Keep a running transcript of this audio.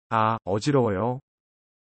아, 어지러워요.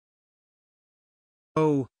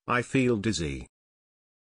 Oh, I feel dizzy.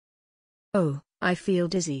 Oh, I feel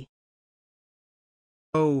dizzy.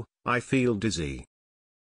 Oh, I feel dizzy.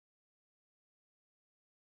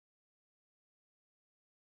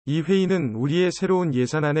 이 회의는 우리의 새로운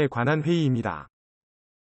예산안에 관한 회의입니다.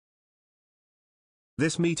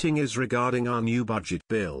 This meeting is regarding our new budget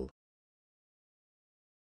bill.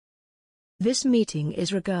 This meeting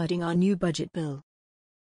is regarding our new budget bill.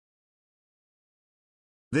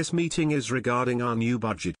 This meeting is regarding our new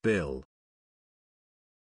budget bill.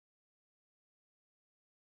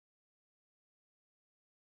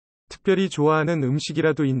 특별히 좋아하는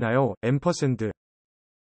음식이라도 있나요? 앰퍼샌드.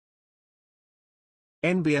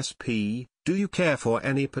 nbsp, do you care for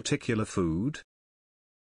any particular food?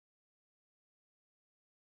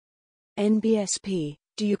 nbsp,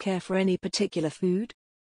 do you care for any particular food?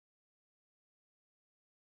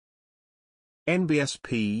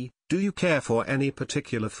 nbsp, do you care for any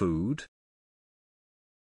particular food?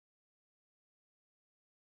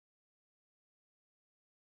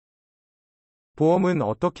 보험은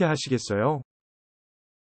어떻게 하시겠어요?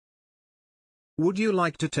 Would you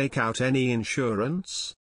like to take out any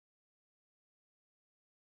insurance?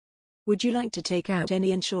 Would you like to take out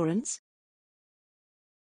any insurance?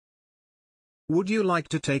 Would you like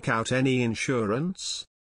to take out any insurance?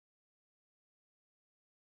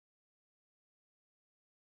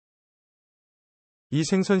 이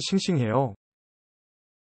생선 싱싱해요.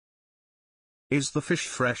 Is the fish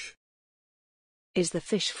fresh? Is the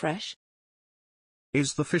fish fresh?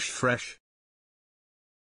 Is the fish fresh?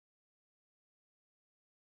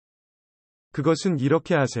 그것은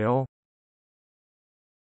이렇게 하세요.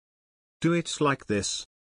 Do it like this.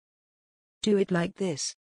 Do it like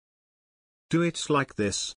this. Do it like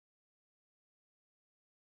this.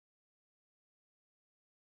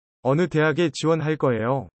 어느 대학에 지원할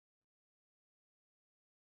거예요?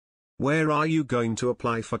 Where are you going to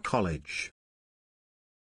apply for college?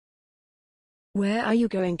 Where are you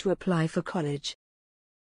going to apply for college?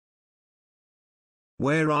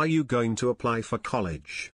 Where are you going to apply for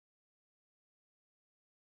college?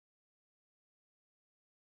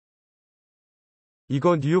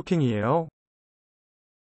 이거 뉴욕행이에요?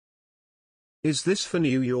 Is this for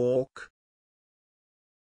New York?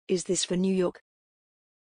 Is this for New York?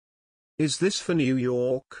 Is this for New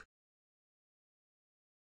York?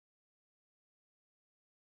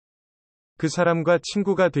 그 사람과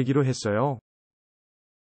친구가 되기로 했어요.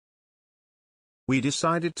 We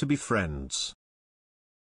decided to be friends.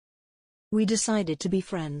 We decided to be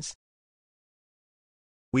friends.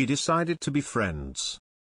 We decided to be friends.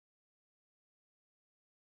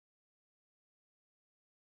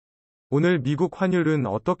 오늘 미국 환율은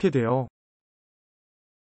어떻게 돼요?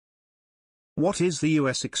 What is the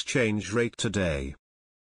US exchange rate today?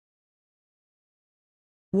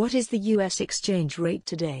 What is the US exchange rate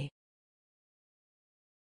today?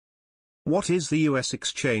 What is the US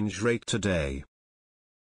exchange rate today?